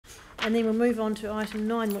And then we'll move on to item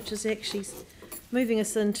 9, which is actually moving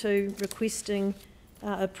us into requesting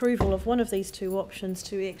approval of one of these two options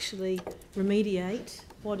to actually remediate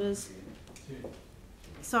what is...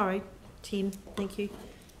 10, thank you.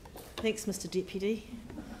 Thanks, Mr Deputy.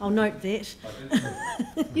 I'll note that.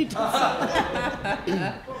 You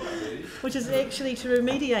which is actually to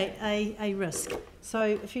remediate a risk. So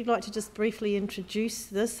if you'd like to just briefly introduce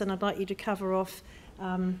this, and I'd like you to cover off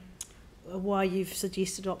why you've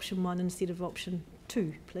suggested option 1 instead of option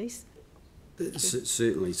 2, please.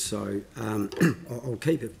 Certainly. So I'll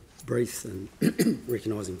keep it brief and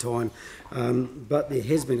recognising time, but there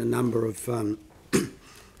has been a number of...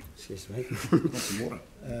 excuse me. Want some water?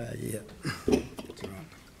 Yeah. That's all right.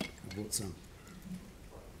 I bought some.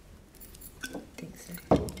 Thanks, sir.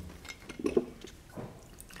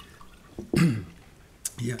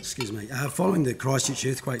 Yeah, excuse me. Following the Christchurch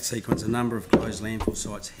earthquake sequence, a number of closed landfill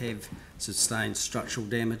sites have sustained structural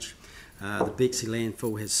damage. The Bexley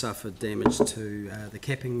landfill has suffered damage to the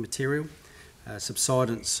capping material.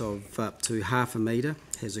 Subsidence of up to 1/2 metre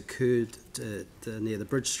has occurred near the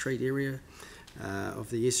Bridge Street area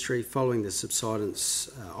of the estuary. Following the subsidence,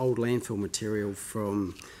 old landfill material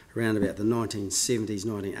from around about the 1970s,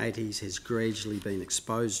 1980s has gradually been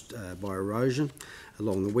exposed by erosion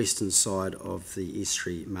along the western side of the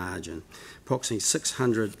estuary margin. Approximately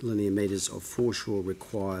 600 linear metres of foreshore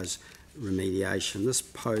requires remediation. This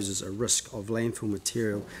poses a risk of landfill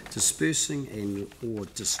material dispersing and or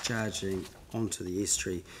discharging onto the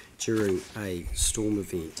estuary during a storm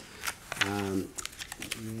event.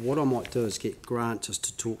 What I might do is get Grant just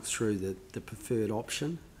to talk through the preferred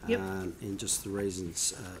option. Yep. And just the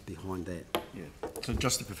reasons behind that. Yeah. So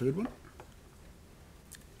just the preferred one?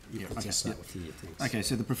 Yeah, Okay. just start with you, thanks. Okay,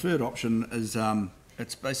 so the preferred option is,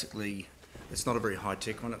 it's basically, it's not a very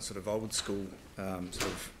high-tech one, it's sort of old-school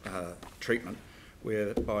treatment,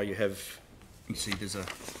 whereby you can see there's a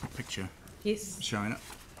picture showing it.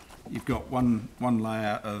 You've got one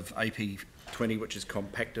layer of AP20, which is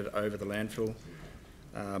compacted over the landfill,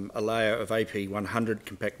 a layer of AP100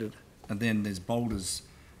 compacted, and then there's boulders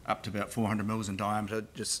up to about 400 mils in diameter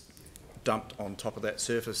just dumped on top of that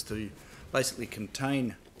surface to basically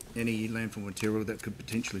contain any landfill material that could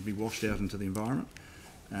potentially be washed out into the environment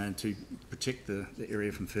and to protect the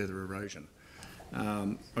area from further erosion.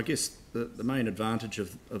 I guess the main advantage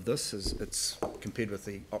of this is it's compared with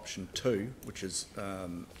the option 2, which is a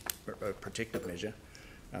protective measure.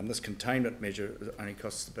 This containment measure only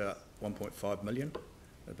costs about 1.5 million,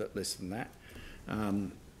 a bit less than that.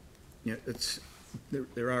 You know,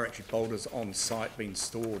 there are actually boulders on site being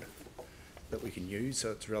stored that we can use,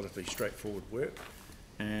 so it's relatively straightforward work,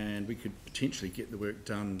 and we could potentially get the work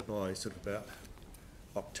done by sort of about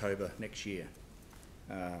October next year.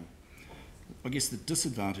 I guess the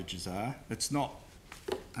disadvantages are it's not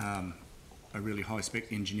a really high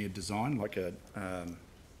spec engineered design like a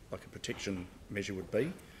protection measure would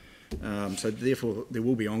be. So therefore there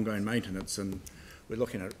will be ongoing maintenance, and we're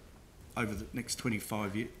looking at over the next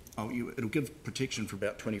 25 years. It'll give protection for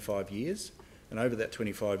about 25 years, and over that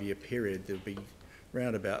 25-year period there'll be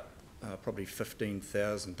around about probably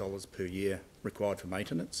 $15,000 per year required for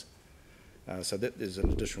maintenance. So that there's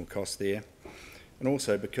an additional cost there. And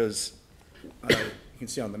also because you can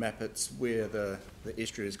see on the map it's where the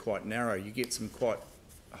estuary is quite narrow, you get some quite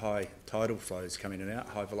high tidal flows coming in and out,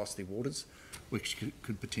 high velocity waters, which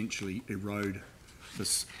could potentially erode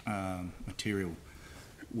this material,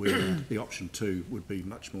 where the option 2 would be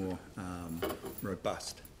much more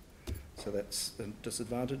robust. So that's a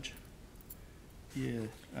disadvantage. Yeah.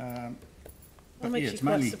 I'm actually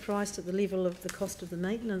quite surprised at the level of the cost of the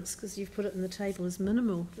maintenance, because you've put it in the table as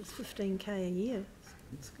minimal. It's 15k a year.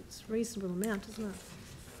 It's a reasonable amount, isn't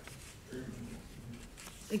it?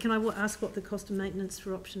 And can I ask what the cost of maintenance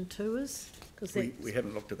for option 2 is? Because we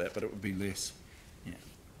haven't looked at that, but it would be less. Yeah.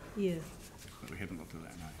 Yeah. But we haven't looked at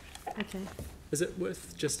that, no. Okay. Is it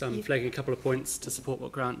worth just flagging a couple of points to support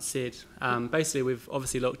what Grant said? Basically, we've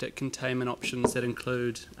obviously looked at containment options that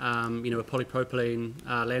include, a polypropylene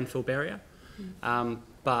landfill barrier, and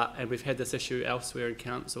we've had this issue elsewhere in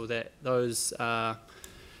council that those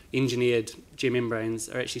engineered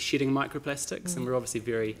geomembranes are actually shedding microplastics, and we're obviously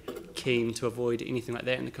very keen to avoid anything like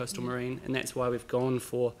that in the coastal marine, and that's why we've gone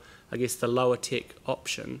for, I guess, the lower tech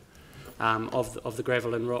option. Of the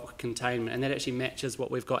gravel and rock containment, and that actually matches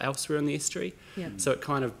what we've got elsewhere in the estuary. Yeah. So it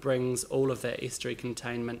kind of brings all of that estuary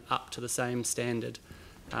containment up to the same standard,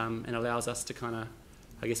 and allows us to kind of,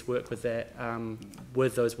 I guess, work with that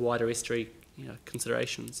with those wider estuary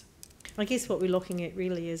considerations. I guess what we're looking at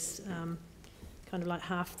really is kind of like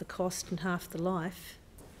half the cost and half the life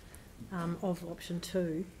of option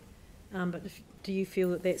 2. But do you feel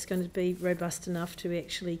that that's going to be robust enough to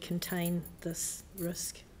actually contain this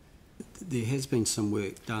risk? There has been some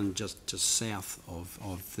work done just south of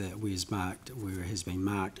that where it has been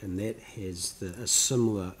marked, and that has a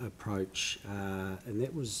similar approach, and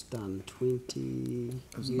that was done 20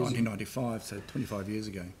 It was 1995, so 25 years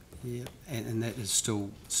ago. Yeah, and that is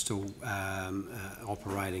still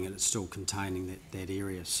operating, and it's still containing that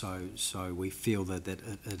area. So we feel that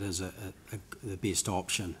it is the best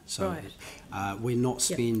option. So right. We're not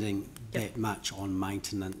spending that much on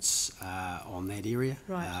maintenance on that area.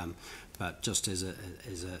 Right. But just as a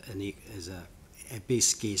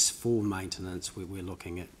best guess for maintenance, we're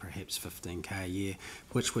looking at perhaps 15k a year,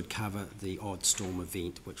 which would cover the odd storm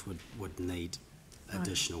event, which would need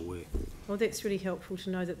additional work. Well, that's really helpful to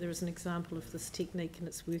know that there is an example of this technique and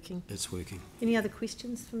it's working. It's working. Any other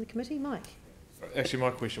questions from the committee? Mike? Actually,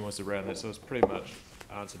 my question was around that, so it's pretty much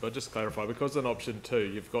answered, but just to clarify, because in option 2,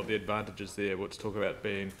 you've got the advantages there, which talk about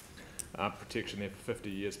being protection there for 50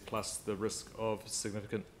 years, plus the risk of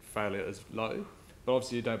significant failure is low, but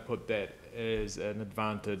obviously you don't put that as an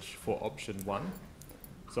advantage for option 1.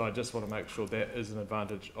 So I just want to make sure that is an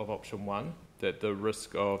advantage of option 1, that the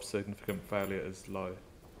risk of significant failure is low.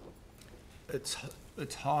 It's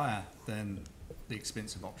higher than the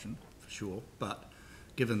expensive option, for sure, but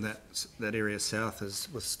given that area south has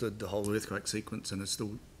withstood the whole earthquake sequence and is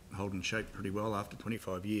still holding shape pretty well after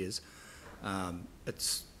 25 years,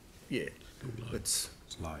 it's low. It's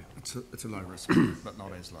a low risk, but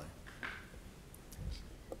not as low.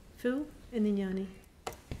 Phil and then Yanni.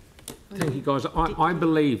 Thank you, guys. I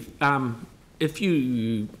believe if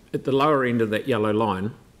you, at the lower end of that yellow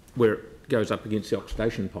line, where it goes up against the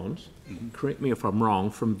oxidation ponds, correct me if I'm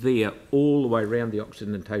wrong, from there all the way around the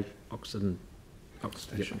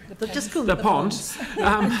the ponds,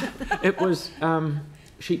 it was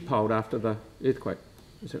sheet piled after the earthquake.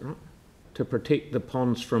 Is that right? To protect the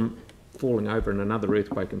ponds from falling over in another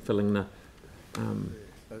earthquake and filling the...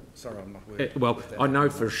 Sorry, I'm not aware. Well, I know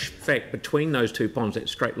for a fact between those two ponds, that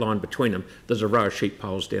straight line between them, there's a row of sheet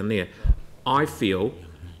piles down there. I feel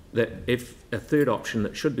that if a third option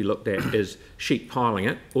that should be looked at is sheet piling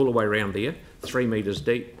it all the way around there, 3 metres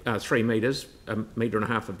deep, 3 metres, 1.5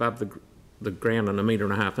 metres above the ground and 1.5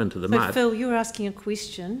 metres into the mud. Phil, you're asking a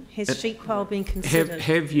question. Has sheet pile been considered?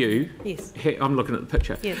 Have you? Yes. I'm looking at the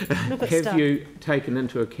picture. Yeah, look at have stuff. you taken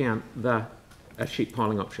into account a sheet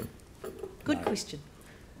piling option? Good question.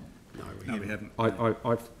 No, we haven't.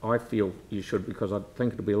 I feel you should, because I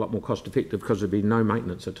think it'll be a lot more cost effective because there'd be no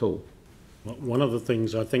maintenance at all. One of the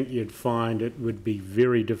things I think you'd find, it would be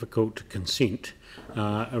very difficult to consent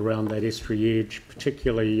around that estuary edge,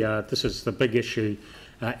 particularly this is the big issue.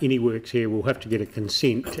 Any works here will have to get a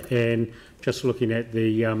consent, and just looking at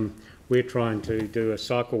the, we're trying to do a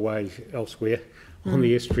cycleway elsewhere on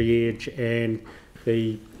the estuary edge, and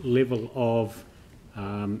the level of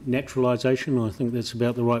naturalisation, I think that's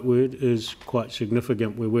about the right word, is quite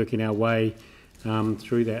significant. We're working our way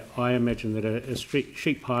through that. I imagine that a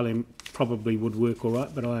sheet piling probably would work all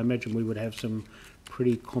right, but I imagine we would have some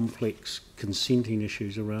pretty complex consenting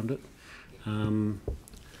issues around it.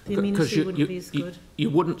 The amenity wouldn't be as good. You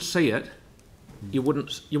wouldn't see it. You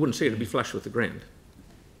wouldn't see it. It'd be flush with the ground,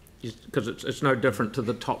 because it's no different to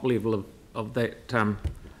the top level of that.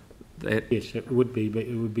 Yes, it would be, but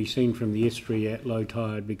it would be seen from the estuary at low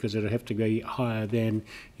tide, because it'd have to be higher than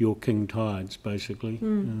your king tides, basically.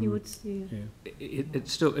 You would, yeah.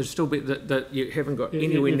 It's still be that you haven't got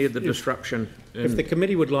anywhere near the disruption. If the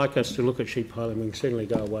committee would like us to look at sheet piling, we can certainly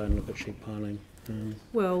go away and look at sheet piling.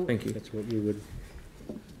 Well, thank you. That's what you would.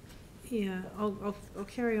 Yeah, I'll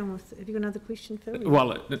carry on with. Have you got another question, Phil?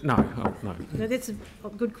 Well, no. No, that's a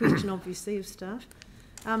good question, obviously, of staff.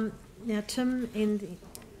 Now, Tim and.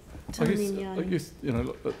 I guess you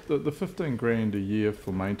know the 15 grand a year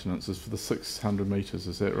for maintenance is for the 600 metres.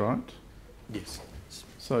 Is that right? Yes.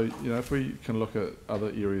 So you know, if we can look at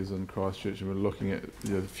other areas in Christchurch and we're looking at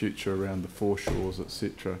the future around the foreshores,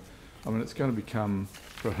 etc. I mean, it's going to become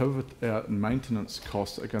prohibitive. Maintenance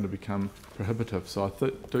costs are going to become prohibitive. So I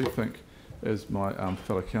do think, as my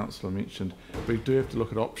fellow councillor mentioned, we do have to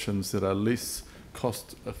look at options that are less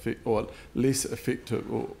less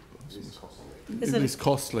effective or less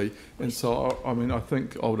costly. And so, I mean, I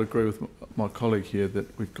think I would agree with my colleague here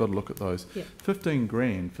that we've got to look at those. Yeah. 15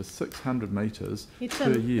 grand for 600 metres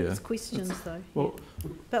per year. It's questions, though. Well,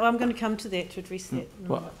 but I'm going to come to that to address that.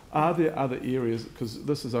 Well, are there other areas, because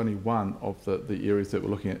this is only one of the areas that we're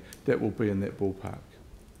looking at, that will be in that ballpark?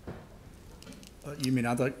 You mean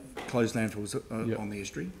other closed landfills on the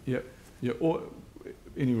estuary? Yeah, or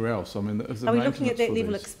anywhere else. I mean, are we looking at that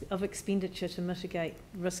level of expenditure to mitigate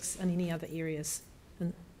risks in any other areas?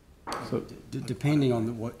 So, Depending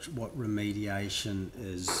on what remediation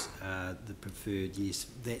is the preferred, yes,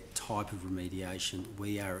 that type of remediation,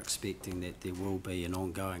 we are expecting that there will be an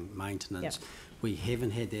ongoing maintenance. Yep. We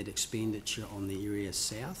haven't had that expenditure on the area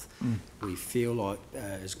south. We feel like,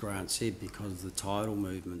 as Grant said, because of the tidal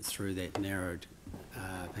movement through that narrowed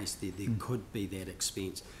piece there could be that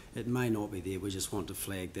expense. It may not be there. We just want to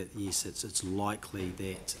flag that, yes, it's likely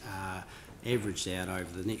that averaged out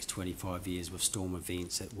over the next 25 years with storm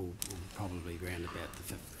events, it will probably be around about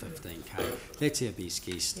the 15k. That's our best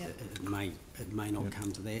guess. Yep. It may not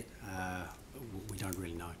come to that. We don't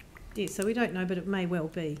really know. Yeah, so we don't know, but it may well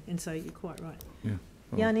be, and so you're quite right. yeah.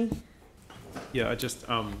 Yanni? Yeah, I just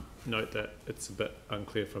note that it's a bit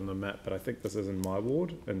unclear from the map, but I think this is in my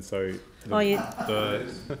ward, and so I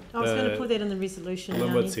was going to put that in the resolution.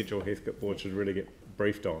 Linwood Central Heathcote board should really get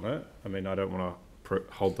briefed on it. I mean, I don't want to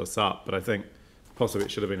hold this up, but I think possibly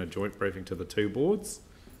it should have been a joint briefing to the two boards.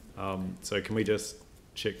 So can we just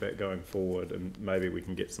check that going forward, and maybe we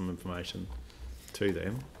can get some information to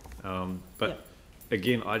them. But Yep.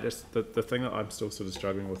 again, the thing that I'm still sort of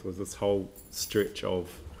struggling with this whole stretch of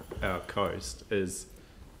our coast is,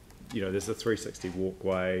 there's a 360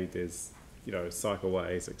 walkway, there's,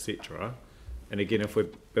 cycleways, etc. And again, if we're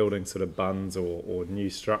building sort of bunds or new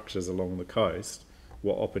structures along the coast,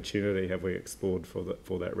 what opportunity have we explored for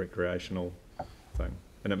that recreational thing?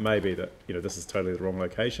 And it may be that, this is totally the wrong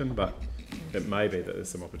location, but it may be that there's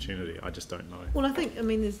some opportunity. I just don't know. Well, I think,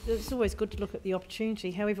 it's always good to look at the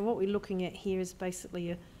opportunity. However, what we're looking at here is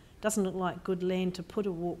basically doesn't look like good land to put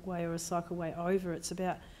a walkway or a cycleway over. It's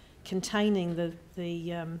about containing the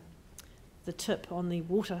tip on the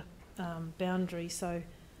water boundary. So,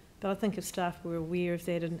 but I think if staff were aware of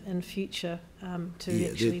that in future to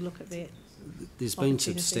actually look at that. There's been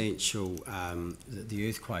substantial, the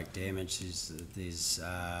earthquake damage, there's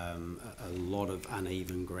a lot of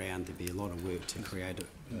uneven ground. There'd be a lot of work to create it.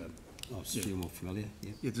 Feel more familiar.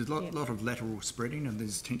 Yeah, there's a lot of lateral spreading, and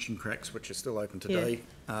there's tension cracks which are still open today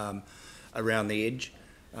around the edge.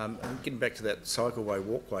 And getting back to that cycleway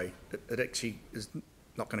walkway, it actually is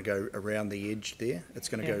not going to go around the edge there. It's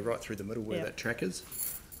going to go right through the middle where that track is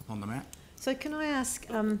up on the map. So can I ask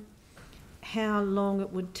how long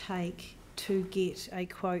it would take to get a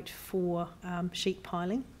quote for sheet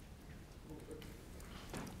piling?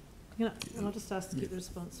 I'll just ask to get the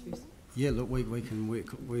response first. Yeah, look, we can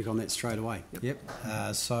work on that straight away. Yep.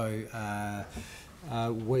 As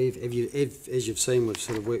you've seen, we've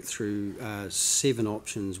sort of worked through 7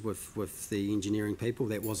 options with the engineering people.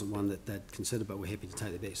 That wasn't one that they'd considered, but we're happy to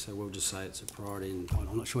take that back. So we'll just say it's a priority, and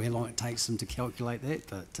I'm not sure how long it takes them to calculate that,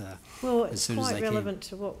 but well, as it's soon as quite they relevant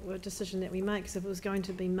to what decision that we make. Because if it was going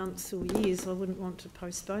to be months or years, I wouldn't want to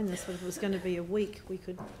postpone this. But if it was going to be a week, we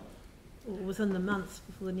could. Or within the month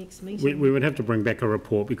before the next meeting. We would have to bring back a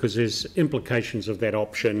report because there's implications of that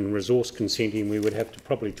option, resource consenting. We would have to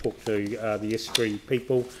probably talk to the S3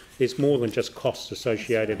 people. There's more than just costs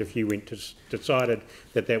associated if you decided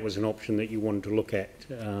that was an option that you wanted to look at.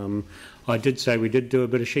 I did say we did do a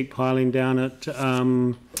bit of sheet piling down at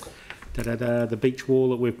the beach wall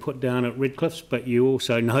that we've put down at Redcliffs, but you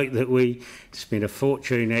also note that we spent a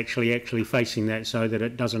fortune actually facing that so that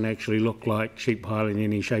it doesn't actually look like sheet piling in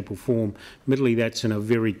any shape or form. Admittedly, that's in a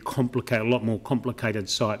very complicated, a lot more complicated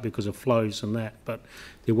site because of flows and that, but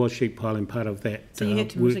there was sheet piling part of that. So you had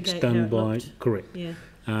to works done by looked. Correct. Yeah.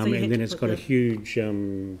 And then it's got a huge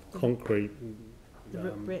concrete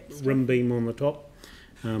rim beam on the top.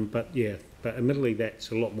 But admittedly,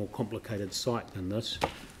 that's a lot more complicated site than this.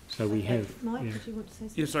 So we have. Mike, did you want to say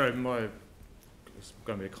something? Yeah, sorry, it's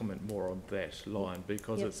going to be a comment more on that line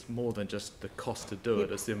because it's more than just the cost to do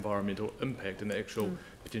it, it's the environmental impact and the actual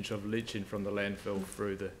potential of leaching from the landfill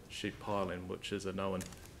through the sheet piling, which is a known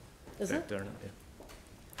factor in it. Yeah.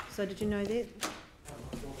 So did you know that?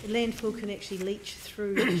 The landfill can actually leach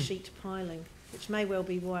through sheet piling, which may well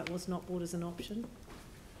be why it was not bought as an option.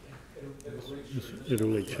 It'll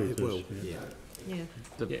leach through. It will,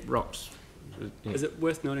 The rocks. Is it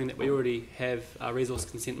worth noting that we already have resource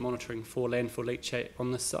consent monitoring for landfill leachate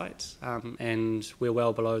on this site, and we're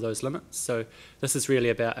well below those limits. So this is really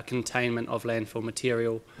about a containment of landfill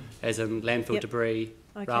material, as in landfill debris,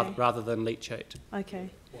 rather than leachate. Okay.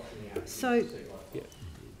 So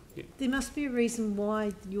there must be a reason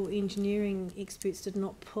why your engineering experts did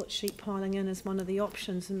not put sheet piling in as one of the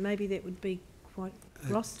options, and maybe that would be quite.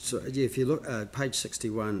 Ross? So if you look page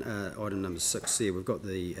 61, item number 6 there, we've got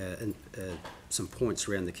the some points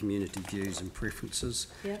around the community views and preferences.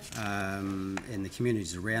 And the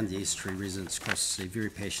communities around the estuary residents across the sea are very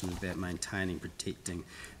passionate about maintaining, protecting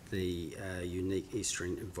the unique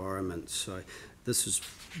estuarine environment. So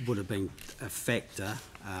would have been a factor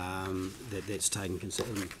that's taken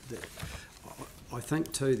consideration. I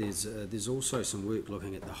think too there's also some work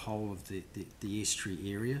looking at the whole of the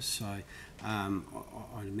estuary area, so I'd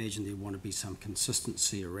imagine there want to be some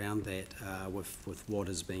consistency around that with what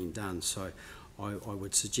is being done. So I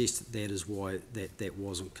would suggest that is why that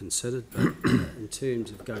wasn't considered. But in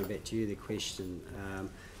terms of going back to you, the question,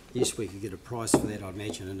 yes, we could get a price for that, I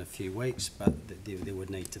imagine, in a few weeks, but there would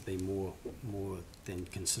need to be more than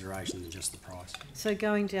consideration than just the price. So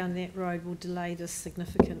going down that road will delay this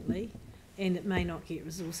significantly, and it may not get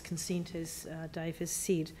resource consent, as Dave has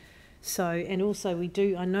said. So, and also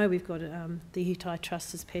I know we've got, the Hutai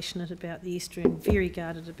Trust is passionate about the estuary and very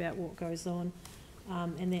guarded about what goes on,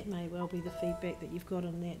 and that may well be the feedback that you've got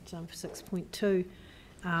on that 6.2.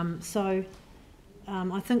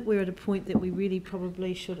 I think we're at a point that we really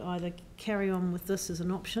probably should either carry on with this as an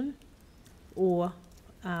option or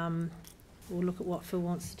look at what Phil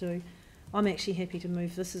wants to do. I'm actually happy to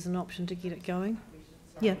move this as an option to get it going.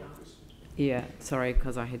 Yeah. Yeah, sorry,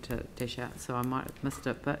 because I had to dash out, so I might have missed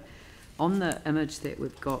it. But on the image that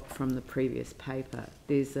we've got from the previous paper,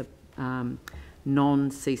 there's a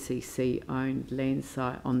non-CCC owned land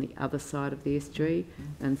site on the other side of the estuary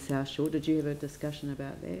in South Shore. Did you have a discussion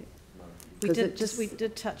about that? We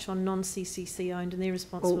did touch on non-CCC owned and their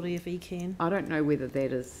responsibility of ECAN. I don't know whether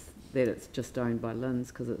that it's just owned by Lynn's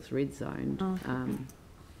because it's red zoned. Oh.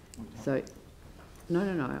 So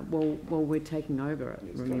no. Well, we're taking over it.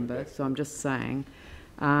 Remember, so I'm just saying,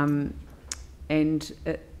 and in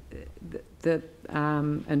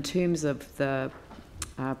terms of the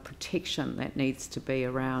protection that needs to be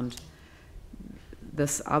around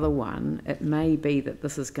this other one, it may be that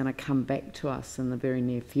this is going to come back to us in the very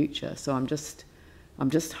near future. So I'm just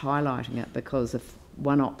highlighting it, because if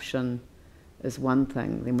one option is one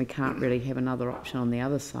thing, then we can't really have another option on the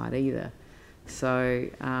other side either. So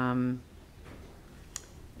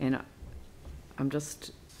and I'm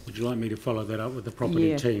just... Would you like me to follow that up with the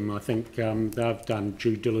property team? I think they've done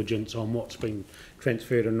due diligence on what's been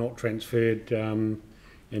transferred and not transferred, and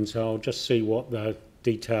so I'll just see what the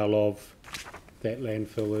detail of that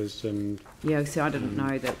landfill is. And yeah, so I didn't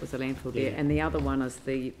know that was a landfill there. And the other one is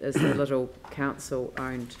the little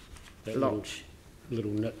council-owned lodge. Little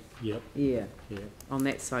nit, yep. Yeah, on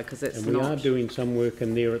that side, because it's and we are doing some work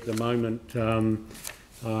in there at the moment.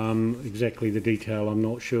 Exactly the detail I'm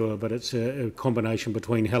not sure, but it's a combination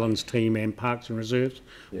between Helen's team and Parks and Reserves,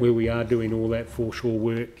 where we are doing all that foreshore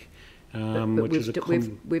work.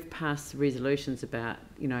 We've passed resolutions about,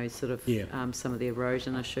 sort of some of the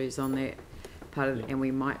erosion issues on that part of it, and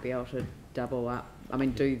we might be able to double up. I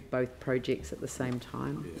mean, do both projects at the same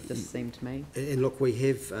time, it just seemed to me. And look, we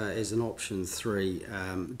have, as an option 3,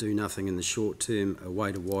 do nothing in the short term,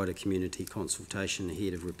 await a wider community consultation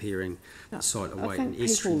ahead of repairing the site, await an estuary-wide. I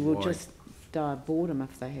think people will just die of boredom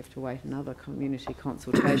if they have to wait another community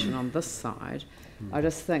consultation on this side. I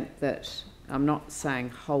just think that, I'm not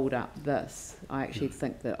saying hold up this, I actually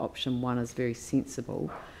think that option 1 is very sensible,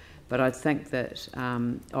 but I think that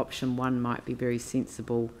option 1 might be very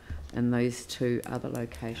sensible in those 2 other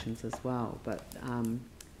locations as well, but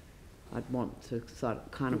I'd want to sort of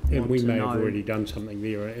kind of and we may have already done something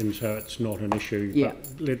there, and so it's not an issue. Yeah.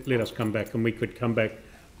 But let us come back, and we could come back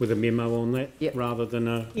with a memo on that rather than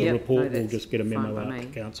a report. We'll just get a memo out to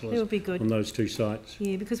councillors. That would be good. On those 2 sites.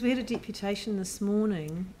 Yeah, because we had a deputation this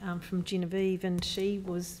morning from Genevieve, and she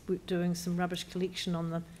was doing some rubbish collection on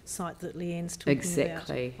the site that Leanne's talking about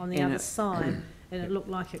on the other side. And it looked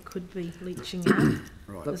like it could be leaching out.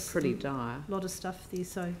 Right. Looks pretty dire. A lot of stuff there,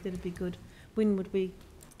 so that'd be good. When would we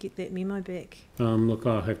get that memo back? Look,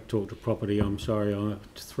 I'll have to talk to property. I'm sorry, I'm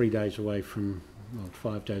 3 days away from,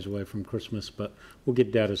 5 days away from Christmas, but we'll get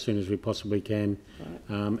it out as soon as we possibly can.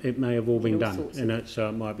 Right. It may have all been done, and so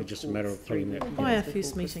it might be just a matter of putting that. By our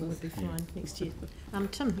first meeting would be fine next year.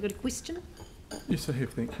 Tim, you got a question? Yes, I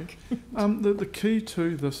have, thank you. The key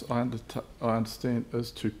to this, I understand,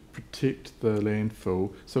 is to protect the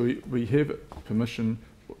landfill. So we have permission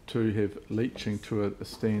to have leaching to a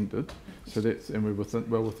standard, so that's, and we're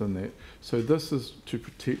well within that. So this is to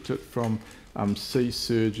protect it from sea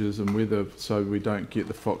surges and weather, so we don't get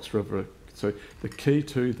the Fox River. So the key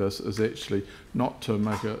to this is actually not to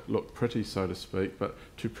make it look pretty, so to speak, but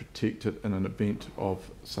to protect it in an event of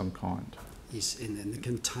some kind. Yes, and the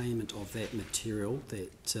containment of that material,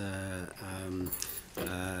 that the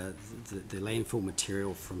landfill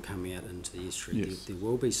material from coming out into the estuary. Yes. There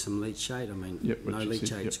will be some leachate. I mean, no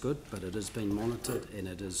leachate's good, but it has been monitored and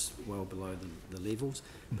it is well below the levels.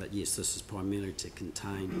 But yes, this is primarily to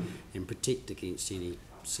contain and protect against any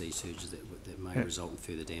sea surges that may result in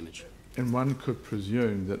further damage. And one could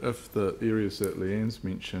presume that if the areas that Leanne's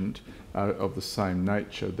mentioned are of the same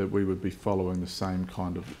nature, that we would be following the same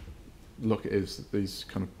kind of look as these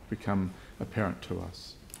kind of become apparent to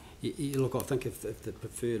us. Look, I think if the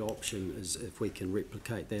preferred option is if we can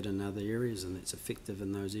replicate that in other areas and it's effective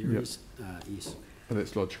in those areas, yes. And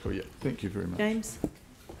that's logical, yeah. Thank you very much. James?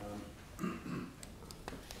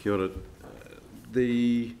 Kia ora.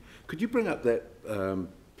 Could you bring up that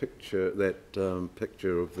picture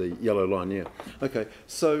of the yellow line? Yeah. Okay.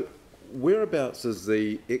 So, whereabouts is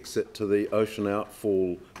the exit to the ocean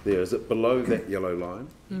outfall there? Is it below that yellow line?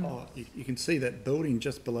 Mm. Oh, you can see that building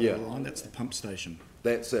just below the line. That's the pump station.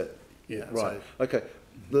 That's it. Yeah. Right. So, okay.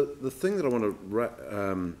 The thing that I want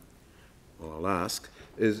to I'll ask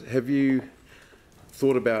is, have you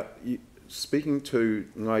thought about speaking to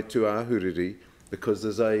Ngai Tu Ahuriri, because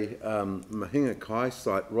there's a Mahinga Kai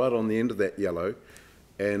site right on the end of that yellow,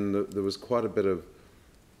 and there was quite a bit of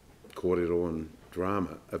kōrero and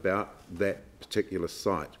drama about that particular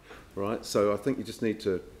site, right? So I think you just need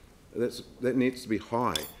to, that needs to be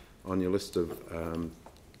high on your list of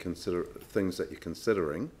things that you're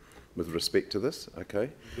considering with respect to this, okay?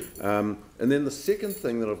 And then the second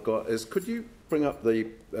thing that I've got is, could you bring up the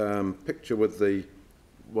picture with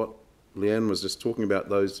what Leanne was just talking about,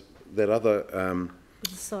 that other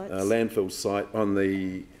landfill site on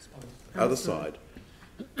the other side.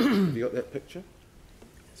 Have you got that picture?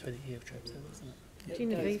 That's where the air traps are, isn't it?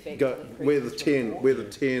 Genevieve. Go where the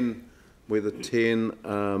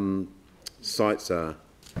 10 sites are,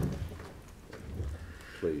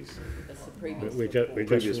 please. We're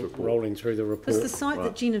just rolling through the report. Because the site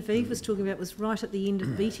that Genevieve was talking about was right at the end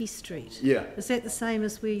of Beatty Street. Yeah. Is that the same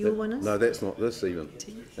as where your one is? No, that's not this even.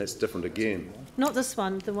 That's different again. Not this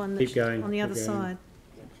one, the one that's on the other side.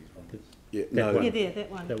 Yeah, no. Yeah, there, that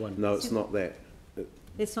one. That one. No, it's not that.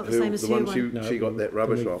 It's not the same as her one. She got that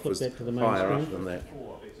rubbish off was higher up than that.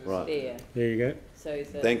 Right. There you go. So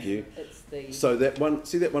thank you. So that one,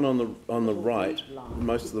 see that one on the right,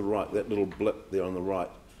 most of the right, that little blip there on the right.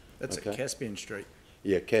 That's at Caspian Street.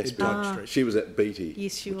 Yeah, Caspian. Street. She was at Beatty.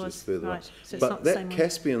 Yes, she was. Further right. up. So it's but not the same that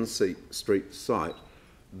Caspian Street site,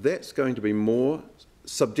 that's going to be more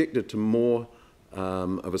subjected to more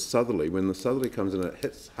of a southerly. When the southerly comes in, it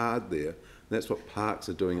hits hard there. And that's what parks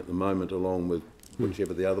are doing at the moment, along with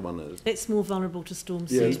whichever the other one is. It's more vulnerable to storm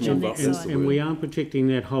surge on that side. And we are protecting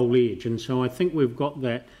that whole edge, and so I think we've got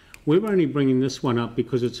that. We're only bringing this one up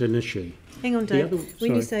because it's an issue. Hang on, Dave.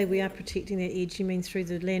 When you say we are protecting that edge, you mean through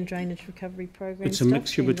the land drainage recovery program? It's a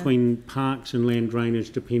mixture between parks and land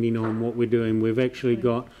drainage, depending on what we're doing. We've actually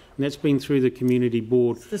got, and that's been through the community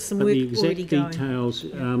board. There's some work the exact details.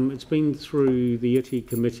 It's been through the ITI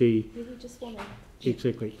committee. We just want to.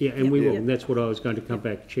 Exactly. Yeah, and we will. And that's what I was going to come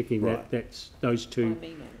back checking. Right. That's those two.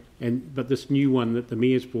 But this new one that the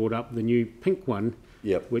mayor's brought up, the new pink one.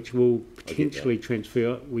 Yep. Which will potentially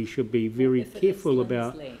transfer. We should be very careful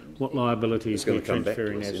about what liabilities we're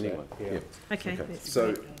transferring as anyway. Yeah. Okay.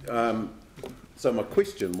 So, so my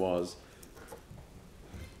question was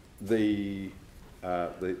the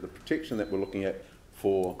protection that we're looking at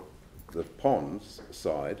for the ponds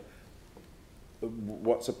side.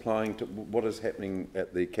 What's applying to what is happening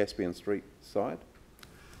at the Caspian Street side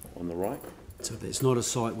on the right? So it's not a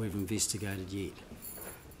site we've investigated yet.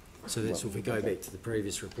 So that's if we go back to the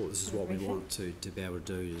previous report, this is what we want to be able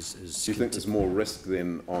to do is do you think there's more risk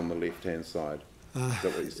then on the left-hand side? Is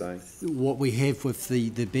that what you're saying? What we have with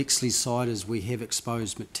the Bexley side is we have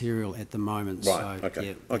exposed material at the moment. Right, so, okay.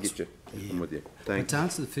 Yeah, I get you. I'm with you. Thanks. To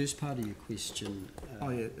answer the first part of your question...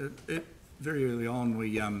 very early on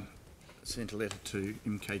we sent a letter to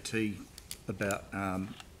MKT about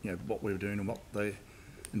what we were doing and what the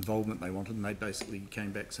involvement they wanted, and they basically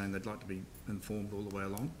came back saying they'd like to be informed all the way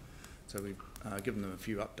along. So we've given them a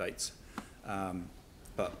few updates,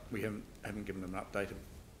 but we haven't given them an update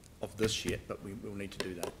of this yet, but we will need to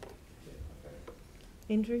do that.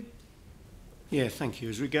 Andrew? Yeah, thank you.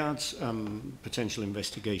 As regards potential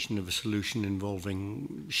investigation of a solution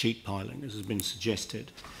involving sheet piling, as has been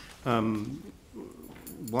suggested,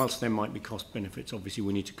 whilst there might be cost benefits, obviously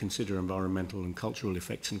we need to consider environmental and cultural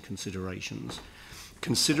effects and considerations.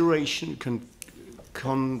 Considering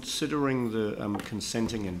the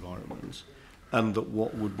consenting environment, and that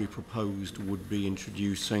what would be proposed would be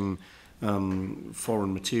introducing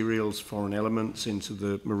foreign materials, foreign elements into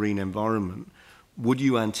the marine environment, would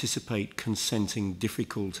you anticipate consenting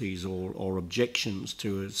difficulties or objections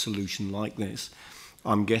to a solution like this?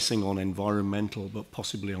 I'm guessing on environmental, but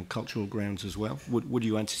possibly on cultural grounds as well. Would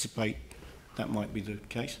you anticipate that might be the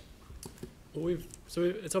case? So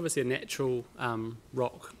it's obviously a natural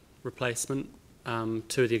rock replacement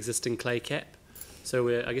to the existing clay cap.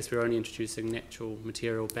 So I guess we're only introducing natural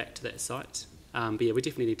material back to that site. But yeah, we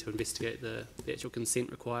definitely need to investigate the actual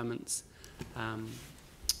consent requirements.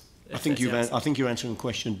 I think you're answering a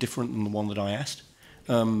question different than the one that I asked.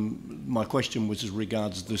 My question was as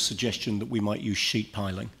regards the suggestion that we might use sheet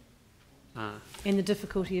piling. And the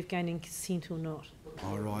difficulty of gaining consent or not.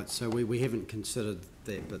 All right, so we haven't considered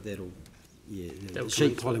that, but that'll, yeah, That will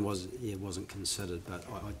sheet come into piling wasn't considered, but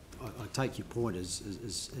I take your point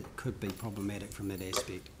is it could be problematic from that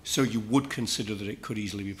aspect. So you would consider that it could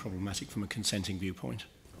easily be problematic from a consenting viewpoint?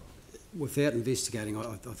 Without investigating,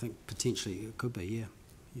 I think potentially it could be, yeah.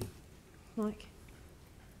 Mike?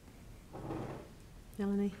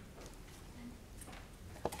 Melanie?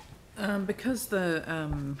 Because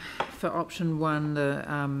for option one,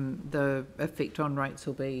 the effect on rates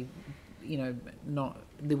will be,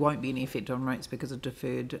 there won't be any effect on rates because of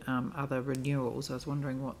deferred other renewals. I was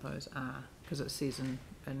wondering what those are, because it says in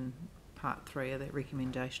part 3 of that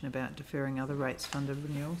recommendation about deferring other rates funded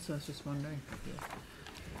renewals. So I was just wondering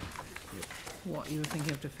what you were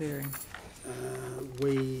thinking of deferring.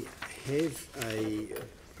 We have a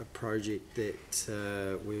project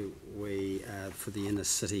that we for the inner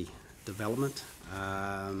city development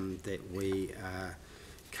that we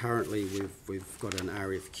currently we've got an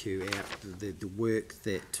RFQ out. The work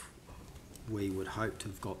that we would hope to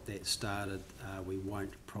have got that started, we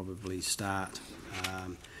won't probably start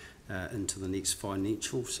into the next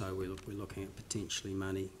financial, so we're looking at potentially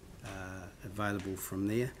money available from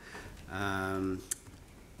there.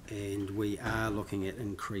 And we are looking at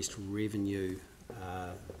increased revenue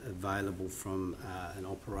available from an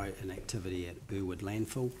activity at Burwood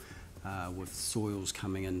Landfill, with soils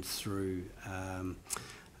coming in through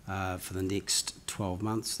for the next 12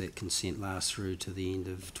 months. That consent lasts through to the end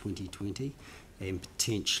of 2020, and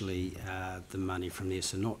potentially the money from there.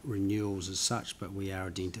 So not renewals as such, but we are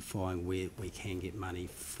identifying where we can get money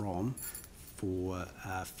from for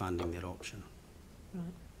funding that option.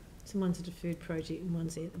 Right. So one's a deferred project and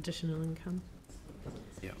one's additional income.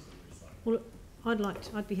 Yeah. Well,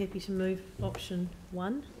 I'd be happy to move option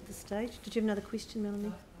 1 at this stage. Did you have another question,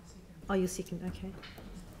 Melanie? Oh, you're second. Okay.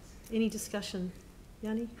 Any discussion,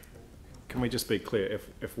 Yanni? Can we just be clear?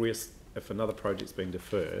 If another project's been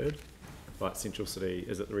deferred, like Central City,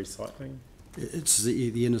 is it the recycling? It's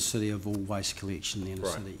the inner city of all waste collection. The inner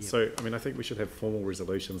city. Yep. So I think we should have formal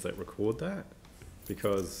resolutions that record that,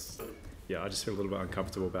 because I just feel a little bit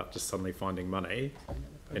uncomfortable about just suddenly finding money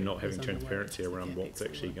and not having transparency around what's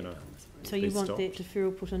actually going to. So you want that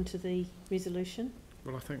deferral put into the resolution?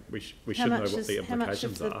 Well, I think we should know what the implications are. How much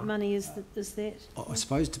of the money is that? I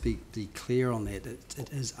suppose to be clear on that, it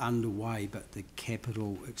is underway, but the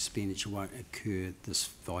capital expenditure won't occur this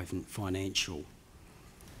financial.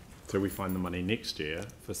 So we find the money next year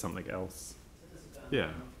for something else.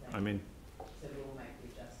 Yeah,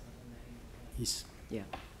 Yes. Yeah.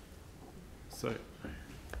 So.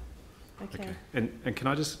 Okay. And can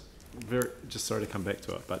I just sorry to come back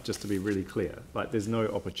to it, but just to be really clear, there's no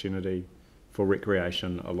opportunity for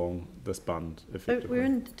recreation along this bund effectively. We're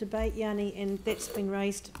in debate, Yanni, and that's been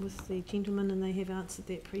raised with the gentlemen, and they have answered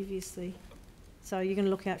that previously. So you're going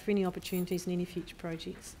to look out for any opportunities in any future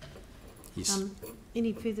projects. Yes.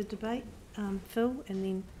 Any further debate? Phil and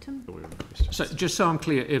then Tim. So just so I'm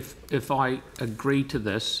clear, if I agree to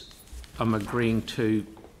this, I'm agreeing to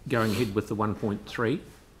going ahead with the 1.3,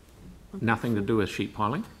 nothing to do with sheet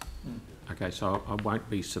piling. Okay, so I won't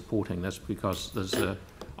be supporting this because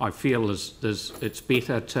I feel it's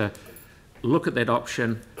better to look at that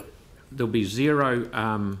option. There'll be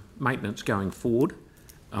zero maintenance going forward.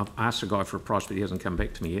 I've asked the guy for a price, but he hasn't come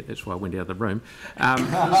back to me yet. That's why I went out of the room. I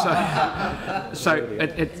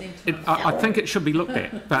think it should be looked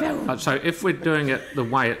at. But so if we're doing it the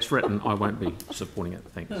way it's written, I won't be supporting it.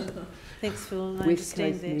 Thanks. Thanks, Phil. I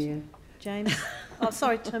understand that. James. Oh,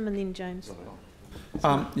 sorry, Tim, and then James.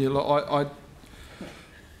 I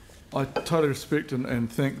totally respect and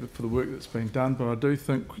thank for the work that's been done, but I do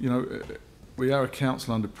think, we are a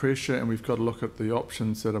council under pressure, and we've got to look at the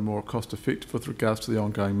options that are more cost effective with regards to the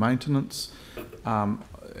ongoing maintenance. And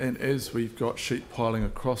as we've got sheet piling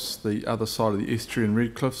across the other side of the estuary in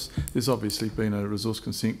Redcliffs, there's obviously been a resource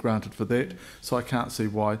consent granted for that, so I can't see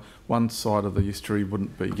why one side of the estuary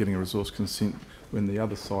wouldn't be getting a resource consent when the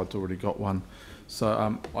other side's already got one.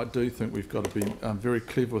 So I do think we've got to be very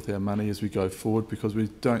clever with our money as we go forward, because we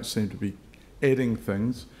don't seem to be adding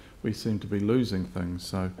things, we seem to be losing things.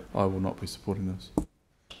 So I will not be supporting this.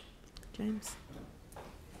 James?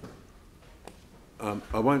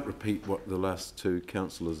 I won't repeat what the last two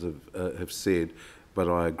councillors have said, but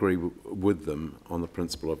I agree with them on the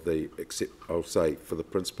principle of the, except I'll say for the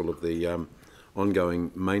principle of the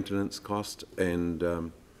ongoing maintenance cost, and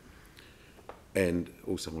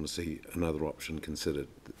also want to see another option considered.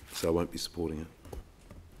 So I won't be supporting it.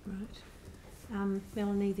 Right.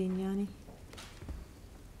 Melanie, then Yanni.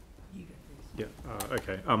 Yeah,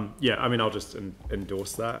 okay. Yeah, I mean, I'll just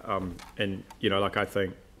endorse that. And, you know, like, I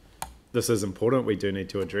think this is important. We do need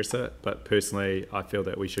to address it. But personally, I feel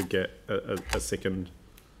that we should get a second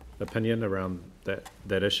opinion around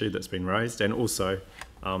that issue that's been raised. And also,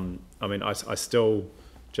 I mean, I still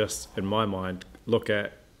just, in my mind, look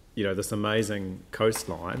at, you know, this amazing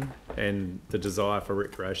coastline and the desire for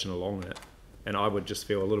recreation along it. And I would just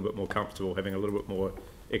feel a little bit more comfortable having a little bit more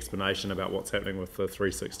explanation about what's happening with the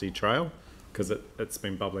 360 trail, because it's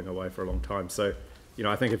been bubbling away for a long time. So, you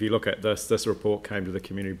know, I think if you look at this report came to the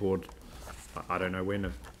community board, I don't know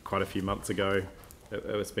when, quite a few months ago.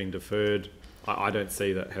 It's been deferred. I don't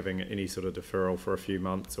see that having any sort of deferral for a few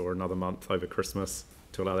months or another month over Christmas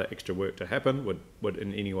to allow that extra work to happen would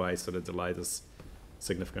in any way sort of delay this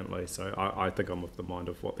significantly. So I think I'm of the mind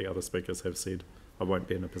of what the other speakers have said. I won't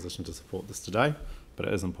be in a position to support this today, but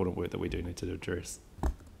it is important work that we do need to address.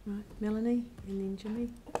 Right, Melanie, and then Jimmy.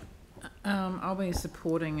 I'll be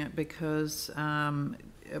supporting it because I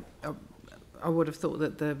would have thought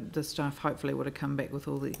that the staff hopefully would have come back with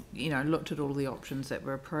all the, you know, looked at all the options that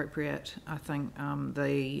were appropriate. I think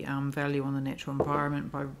the value on the natural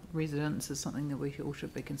environment by residents is something that we all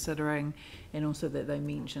should be considering, and also that they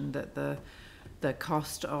mentioned that the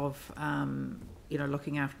cost of you know,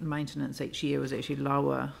 looking after maintenance each year was actually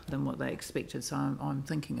lower than what they expected. So I'm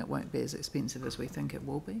thinking it won't be as expensive as we think it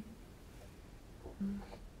will be.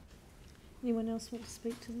 Anyone else want to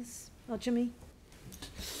speak to this? Oh, Jimmy.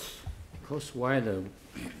 Because while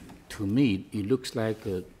to me it looks like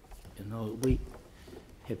you know, we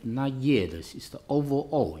have not yet is the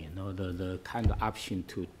overall, you know, the kind of option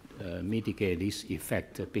to mitigate this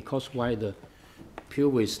effect, because while the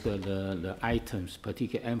previous the items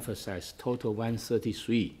particularly emphasize total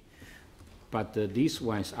 133, but these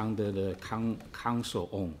ones under the council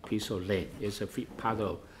owned piece of land is a part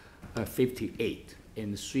of 58,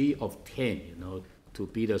 and 3 of 10, you know, to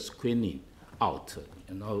be the screening out,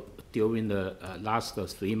 you know, during the last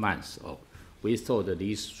 3 months. We thought that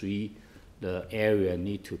these 3, the area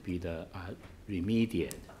need to be the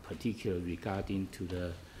remediated, particularly regarding to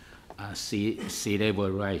the sea level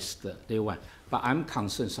rise, the one. But I'm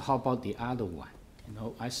concerned, so how about the other one? You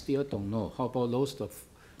know, I still don't know. How about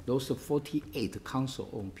those 48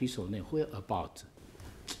 council-owned piece of land? Where about?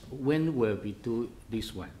 When will we do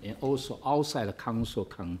this one? And also outside the council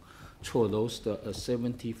control those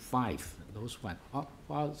 75, those one.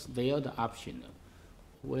 What's the other option?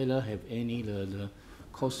 Whether have any the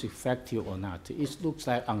cost effective or not? It looks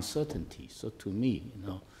like uncertainty. So to me, you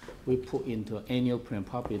know, we put into annual plan,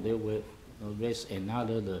 probably they will raise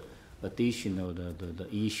another additional the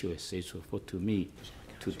issue, etc. For to me,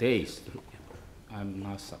 today's I'm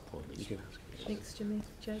not supporting. Thanks, Jimmy.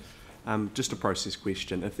 Jake. Just a process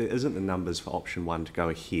question. If there isn't the numbers for option 1 to go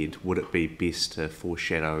ahead, would it be best to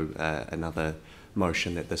foreshadow another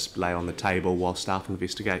motion that this lay on the table while staff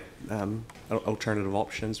investigate alternative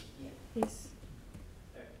options? Yes.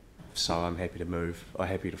 So I'm happy to move, or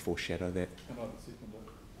happy to foreshadow that.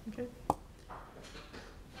 Okay.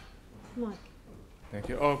 Mike. Thank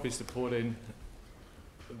you. I'll be supporting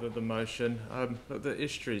the motion. The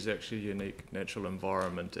estuary is actually a unique natural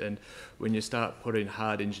environment, and when you start putting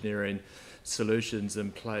hard engineering solutions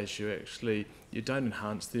in place, you don't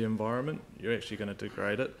enhance the environment, you're actually going to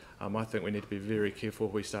degrade it. I think we need to be very careful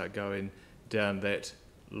if we start going down that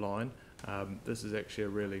line. This is actually a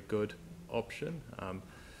really good option.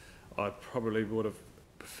 I probably would have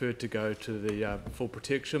preferred to go to the full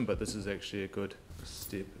protection, but this is actually a good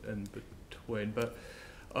step in between. But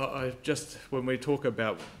when we talk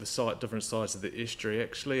about the different sides of the estuary,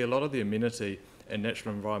 actually a lot of the amenity and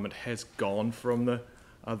natural environment has gone from the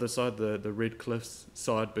other side, the Red Cliffs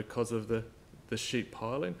side, because of the sheep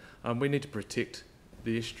piling. We need to protect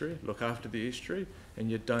the estuary, look after the estuary, and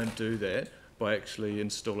you don't do that by actually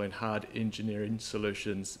installing hard engineering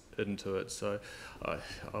solutions into it. So I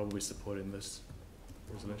will be supporting this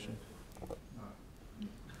resolution.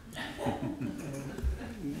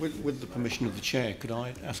 With the permission of the chair, could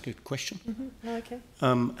I ask a question? Mm-hmm. Oh, okay.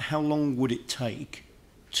 How long would it take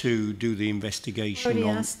to do the investigation? Already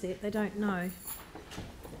asked it. They don't know.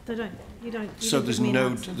 They don't. You don't. So there's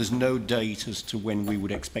no date as to when we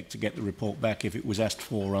would expect to get the report back if it was asked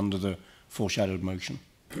for under the foreshadowed motion.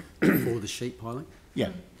 For the sheep piling? Yeah.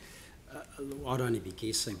 I'd only be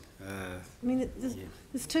guessing. I mean,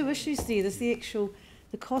 there's 2 issues there. There's the actual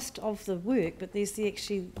the cost of the work, but there's the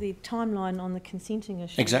timeline on the consenting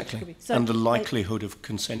issue. Exactly, So and the likelihood of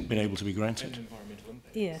consent being able to be granted.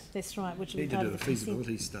 Yeah, that's right. Which Need to do a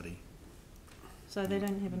feasibility study. So they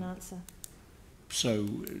don't have an answer. So,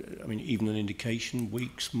 I mean, even an indication,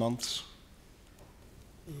 weeks, months?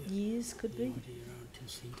 Years could be.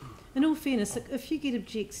 In all fairness, if you get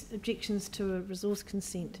objections to a resource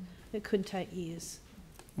consent, it could take years.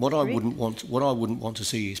 What I wouldn't want to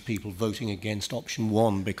see is people voting against option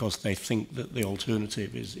 1 because they think that the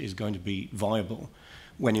alternative is going to be viable,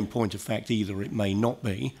 when in point of fact either it may not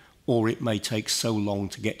be, or it may take so long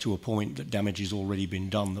to get to a point that damage has already been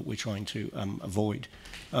done that we're trying to avoid.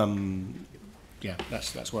 Yeah,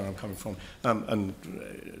 that's where I'm coming from.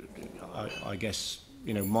 I guess,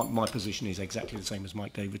 you know, my position is exactly the same as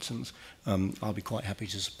Mike Davidson's. I'll be quite happy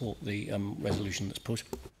to support the resolution that's put.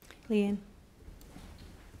 Leanne?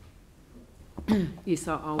 Yes,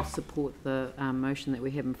 I'll support the motion that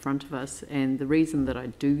we have in front of us, and the reason that I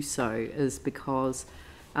do so is because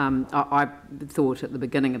I thought at the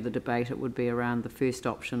beginning of the debate it would be around the first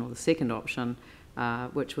option or the second option,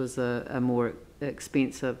 which was a more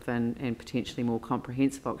expensive and potentially more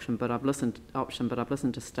comprehensive option. But I've listened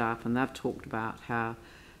to staff, and they've talked about how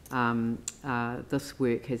this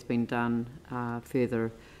work has been done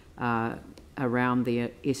further around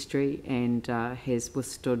the estuary and has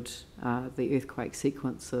withstood the earthquake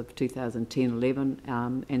sequence of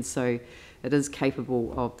 2010-11, and so it is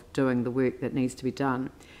capable of doing the work that needs to be done.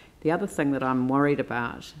 The other thing that I'm worried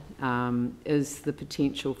about is the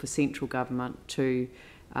potential for central government to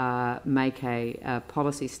make a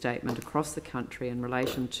policy statement across the country in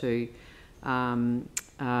relation to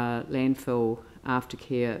landfill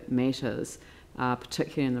aftercare matters,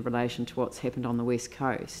 particularly in the relation to what's happened on the West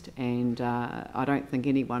Coast. And I don't think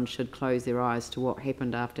anyone should close their eyes to what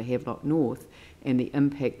happened after Havelock North and the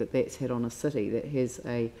impact that that's had on a city that has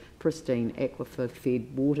a pristine aquifer-fed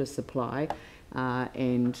water supply,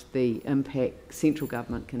 and the impact central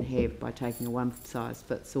government can have by taking a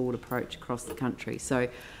one-size-fits-all approach across the country. So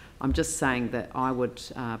I'm just saying that I would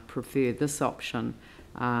prefer this option.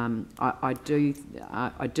 I do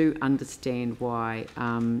understand why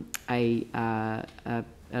a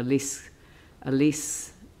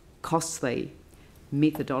less costly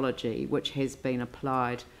methodology, which has been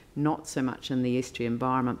applied not so much in the estuary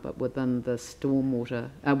environment but within the stormwater,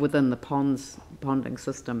 within the ponding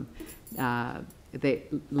system that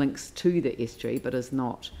links to the estuary but is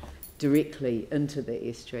not directly into the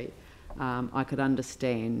estuary. I could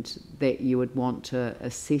understand that you would want to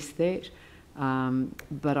assess that.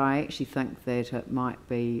 But I actually think that it might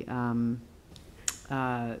be an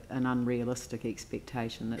unrealistic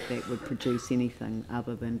expectation that would produce anything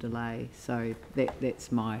other than delay. So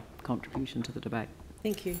that's my contribution to the debate.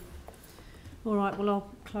 Thank you. All right, well, I'll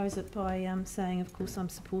close it by saying, of course, I'm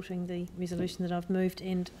supporting the resolution that I've moved,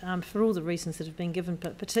 and for all the reasons that have been given,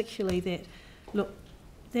 but particularly that, look,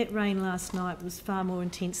 that rain last night was far more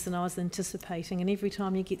intense than I was anticipating, and every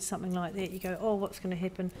time you get something like that, you go, oh, what's going to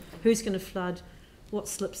happen? Who's going to flood? What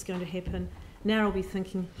slip's going to happen? Now I'll be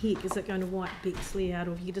thinking, heck, is it going to wipe Bexley out,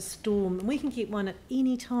 or if you get a storm? And we can get one at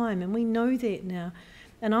any time, and we know that now.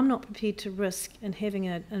 And I'm not prepared to risk in having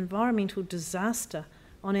an environmental disaster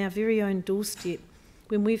on our very own doorstep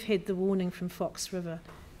when we've had the warning from Fox River.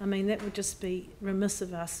 I mean, that would just be remiss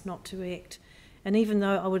of us not to act. And even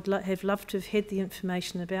though I would have loved to have had the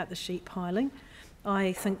information about the sheep piling,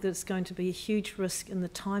 I think that it's going to be a huge risk in the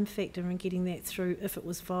time factor in getting that through if it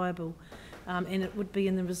was viable, and it would be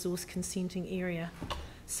in the resource consenting area.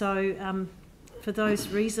 So for those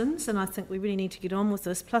reasons, and I think we really need to get on with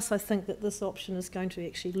this, plus I think that this option is going to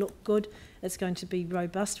actually look good, it's going to be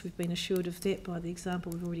robust, we've been assured of that by the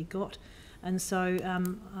example we've already got, and so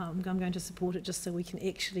I'm going to support it just so we can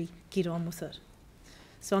actually get on with it.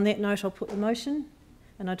 So on that note, I'll put the motion,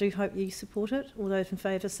 and I do hope you support it. All those in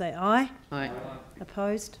favour say aye. Aye.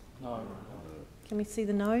 Opposed? No. Can we see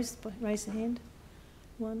the noes? Raise the hand.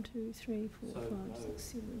 1, 2, 3, 4, 5, 6,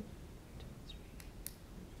 7, 8, 2,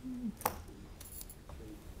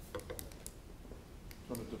 3.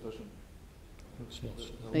 On a division.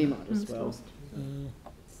 You might as well.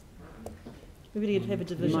 We really have a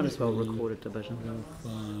division. You might as well record a division. 5,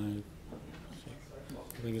 6. I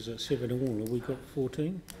think is it 7 all? Have we got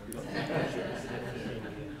 14?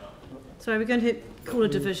 Sorry, we're going to call a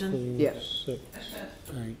division. Yeah. 6,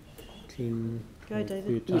 8, 10. Go,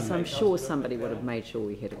 David. 13. Yes, I'm sure somebody would have made sure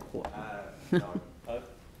we had a quorum.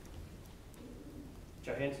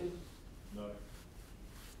 Johansson? No.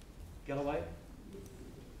 Galloway?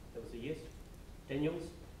 That was a yes. Daniels?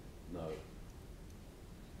 No.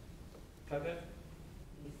 Coco?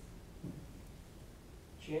 Yes.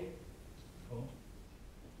 Chen?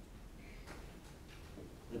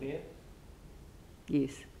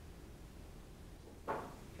 Yes.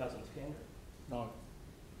 Councillor Scander? No.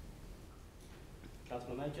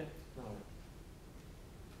 Councillor Major? No.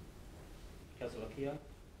 Councillor Keogh?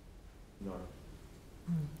 No.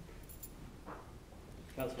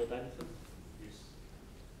 Councillor Davison? Yes.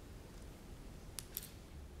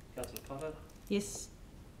 Councillor Cotter? Yes.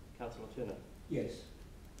 Councillor Turner? Yes.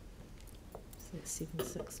 So that's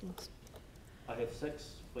 7-6 lost. I have 6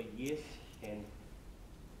 for yes and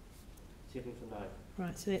 7 for no.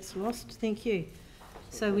 Right, so that's lost. Thank you.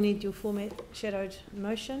 So we need your format shadowed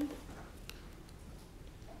motion.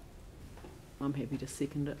 I'm happy to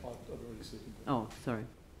second it. I've already seconded it. Oh, sorry.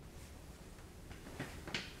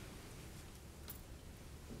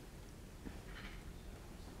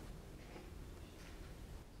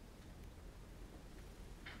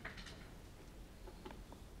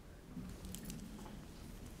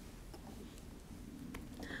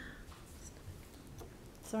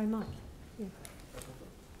 Sorry, Mike. Yeah.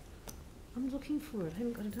 I'm looking for it. I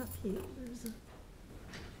haven't got it up yet. Where is it?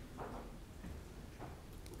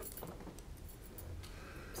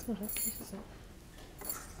 It's not up yet, is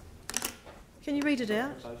it? Can you read it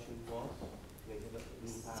out?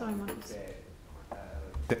 Sorry, Mike.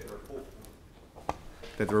 That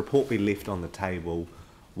the report be left on the table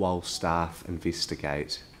while staff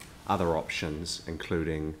investigate other options,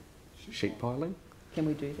 including sheet piling. Can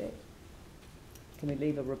we do that? Can we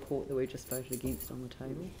leave a report that we just voted against on the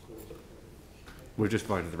table? We've just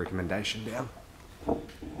voted the recommendation down.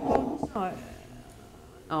 Oh,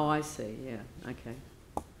 oh, I see, yeah, okay.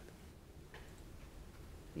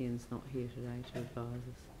 Ian's not here today to advise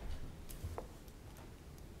us.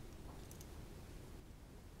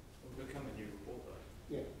 Will become a new report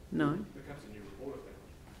though? Yeah. No. It becomes a new report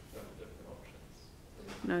if they different options.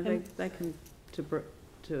 No, they can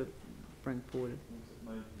to bring forward.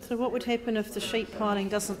 so what would happen if the sheet piling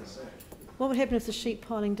doesn't? What would happen if the sheet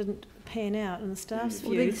piling didn't pan out in the staff's view?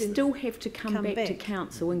 Well, they'd still have to come back to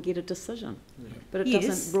council and get a decision. Yeah. But it Yes,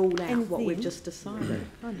 doesn't rule out and what we've then- just decided.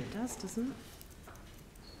 Oh, it does, doesn't it?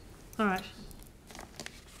 All right,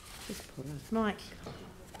 Just put it. Mike.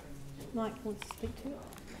 Mike wants to speak to it.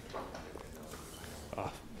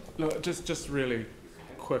 Look, just really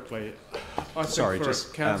quickly, I think Sorry, for just,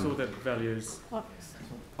 a council that values...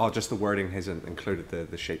 Oh, just the wording hasn't included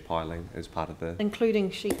the sheet piling as part of the... Including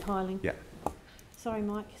sheet piling. Yeah. Sorry,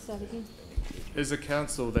 Mike, say it again. Is a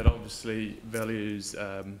council that obviously values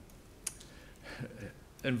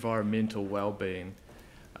environmental well-being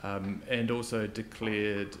and also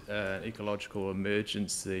declared an ecological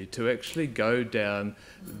emergency to actually go down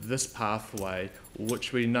this pathway,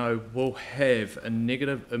 which we know will have a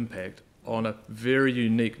negative impact on a very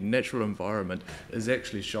unique natural environment, is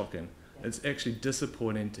actually shocking. It's actually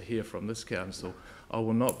disappointing to hear from this council. I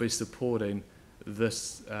will not be supporting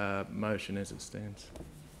this motion as it stands.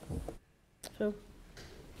 Phil?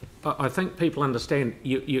 I think people understand,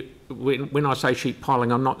 when I say sheet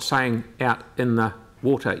piling, I'm not saying out in the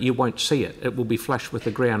water, you won't see it. It will be flush with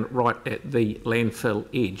the ground right at the landfill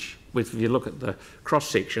edge. If you look at the cross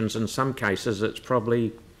sections, in some cases it's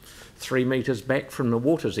probably 3 metres back from the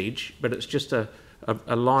water's edge, but it's just a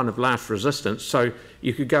line of last resistance. So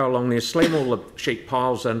you could go along there, slam all the sheet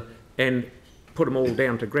piles in and put them all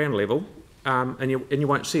down to ground level, and you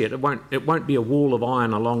won't see it. It won't be a wall of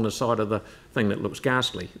iron along the side of the thing that looks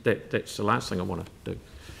ghastly. That's the last thing I want to do.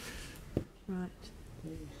 Right.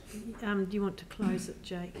 Do you want to close it,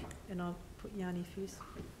 Jake? And I'll put Yanni first.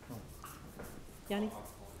 Yanni?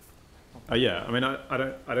 Yeah, I mean,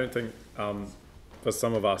 I don't think for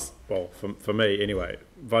some of us, well, for me anyway,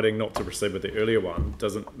 voting not to proceed with the earlier one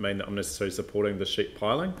doesn't mean that I'm necessarily supporting the sheet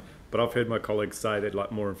piling. But I've heard my colleagues say they'd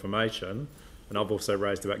like more information, and I've also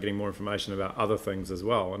raised about getting more information about other things as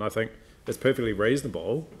well. And I think it's perfectly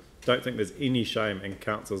reasonable. Don't think there's any shame in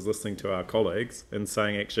councils listening to our colleagues and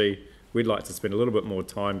saying, actually, we'd like to spend a little bit more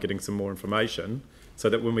time getting some more information so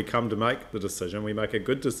that when we come to make the decision, we make a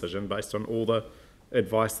good decision based on all the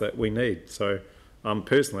advice that we need. So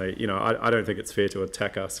personally, you know, I don't think it's fair to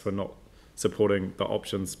attack us for not supporting the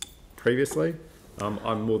options previously.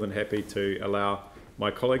 I'm more than happy to allow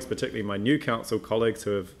my colleagues, particularly my new council colleagues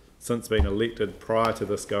who have since been elected prior to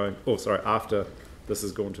this after this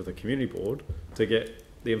has gone to the community board, to get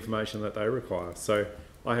the information that they require. So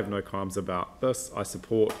I have no qualms about this. I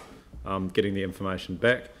support getting the information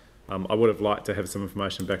back. I would have liked to have some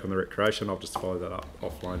information back on the recreation. I'll just follow that up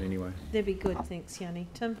offline anyway. That'd be good, thanks, Yanni.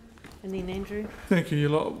 Tim, and then Andrew. Thank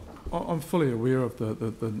you. I'm fully aware of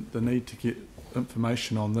the need to get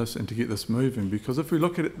information on this and to get this moving, because if we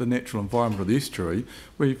look at the natural environment of the estuary,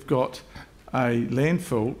 we've got a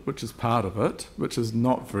landfill, which is part of it, which is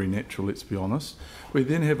not very natural, let's be honest. We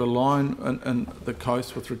then have a line in the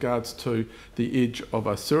coast with regards to the edge of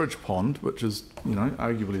a sewage pond, which is, you know,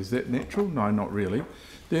 arguably, is that natural? No, not really.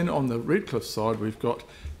 Then on the Redcliffe side, we've got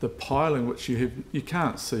the piling, which you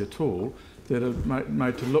can't see at all, that are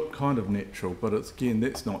made to look kind of natural, but it's, again,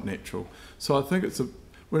 that's not natural. So I think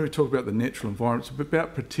when we talk about the natural environment, it's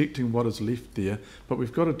about protecting what is left there, but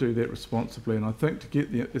we've got to do that responsibly, and I think to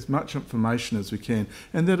get as much information as we can,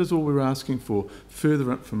 and that is all we're asking for,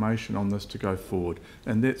 further information on this to go forward,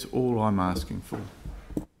 and that's all I'm asking for.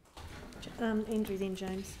 Andrew, then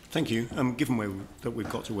James. Thank you. Given that we've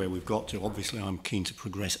got to where we've got to, obviously I'm keen to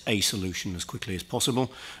progress a solution as quickly as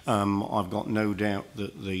possible. I've got no doubt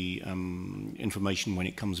that the information, when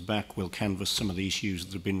it comes back, will canvass some of the issues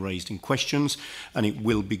that have been raised in questions, and it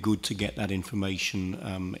will be good to get that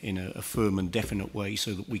information in a firm and definite way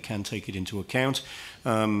so that we can take it into account.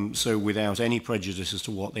 So without any prejudice as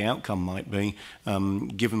to what the outcome might be,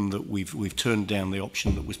 given that we've turned down the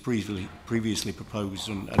option that was previously proposed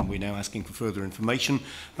and we're now asking for further information,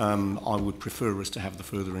 I would prefer us to have the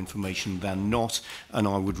further information than not, and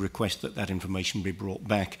I would request that that information be brought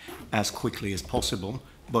back as quickly as possible,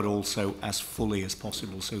 but also as fully as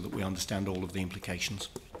possible so that we understand all of the implications.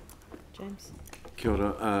 James. Kia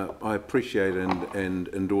ora. I appreciate and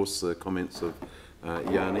endorse the comments of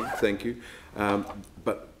Yanni. Thank you.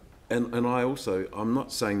 But I also, I'm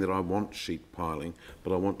not saying that I want sheet piling,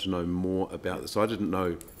 but I want to know more about this. I didn't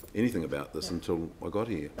know anything about this until I got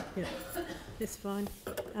here. Yeah, that's fine.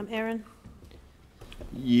 Aaron?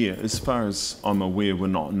 Yeah, as far as I'm aware, we're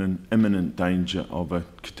not in an imminent danger of a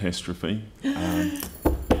catastrophe.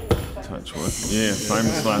 Touch wood. Yeah,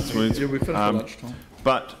 famous last words. Yeah, we finished at lunchtime.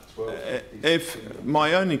 But if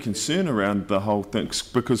my only concern around the whole thing,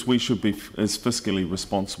 because we should be as fiscally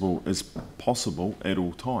responsible as possible at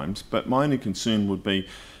all times, but my only concern would be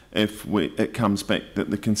if it comes back that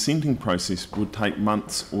the consenting process would take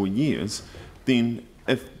months or years, then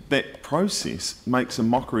if that process makes a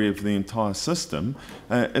mockery of the entire system,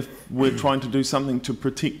 if we're trying to do something to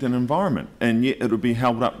protect an environment, and yet it will be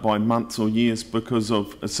held up by months or years because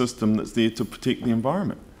of a system that's there to protect the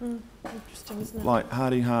environment. Interesting, isn't it? Like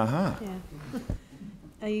hardy ha ha. Yeah.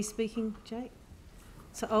 Are you speaking, Jake?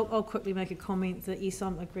 So I'll quickly make a comment that yes,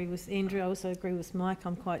 I agree with Andrew. I also agree with Mike.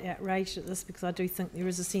 I'm quite outraged at this because I do think there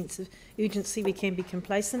is a sense of urgency. We can be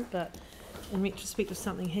complacent, but in retrospect, if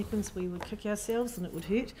something happens, we would kick ourselves and it would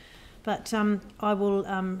hurt. But I will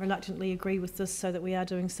reluctantly agree with this so that we are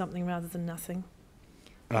doing something rather than nothing.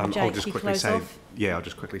 Jake, I'll just quickly say, off? yeah, I'll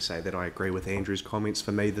just quickly say that I agree with Andrew's comments.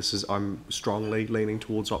 For me, I'm strongly leaning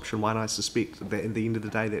towards option one. I suspect that at the end of the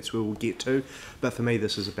day, that's where we'll get to. But for me,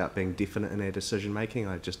 this is about being definite in our decision making.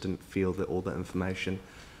 I just didn't feel that all the information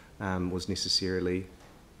was necessarily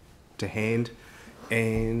to hand,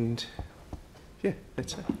 and yeah,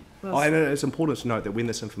 that's it. Well, I know it's important to note that when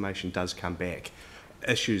this information does come back,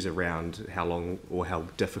 issues around how long or how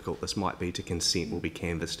difficult this might be to consent will be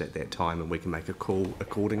canvassed at that time, and we can make a call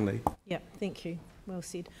accordingly. Yeah, thank you. Well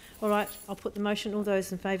said. All right, I'll put the motion. All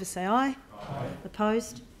those in favour say aye. Aye.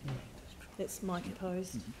 Opposed? That's Mike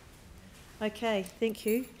opposed. Okay, thank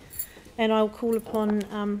you. And I'll call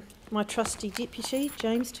upon my trusty deputy,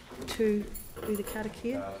 James, to do the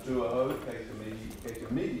karakia. Tuahau, kei te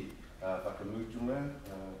miri, whakamutunga,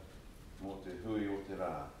 mō te hui o te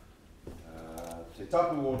rā. Te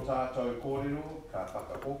tapu o tātou kōrero, ka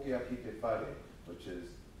whakahokea ki te whare, which is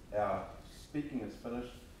our speaking is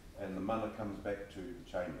finished and the mana comes back to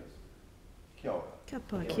the chambers. Kia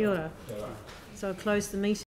ora. Kia ora. So I'll close the meeting.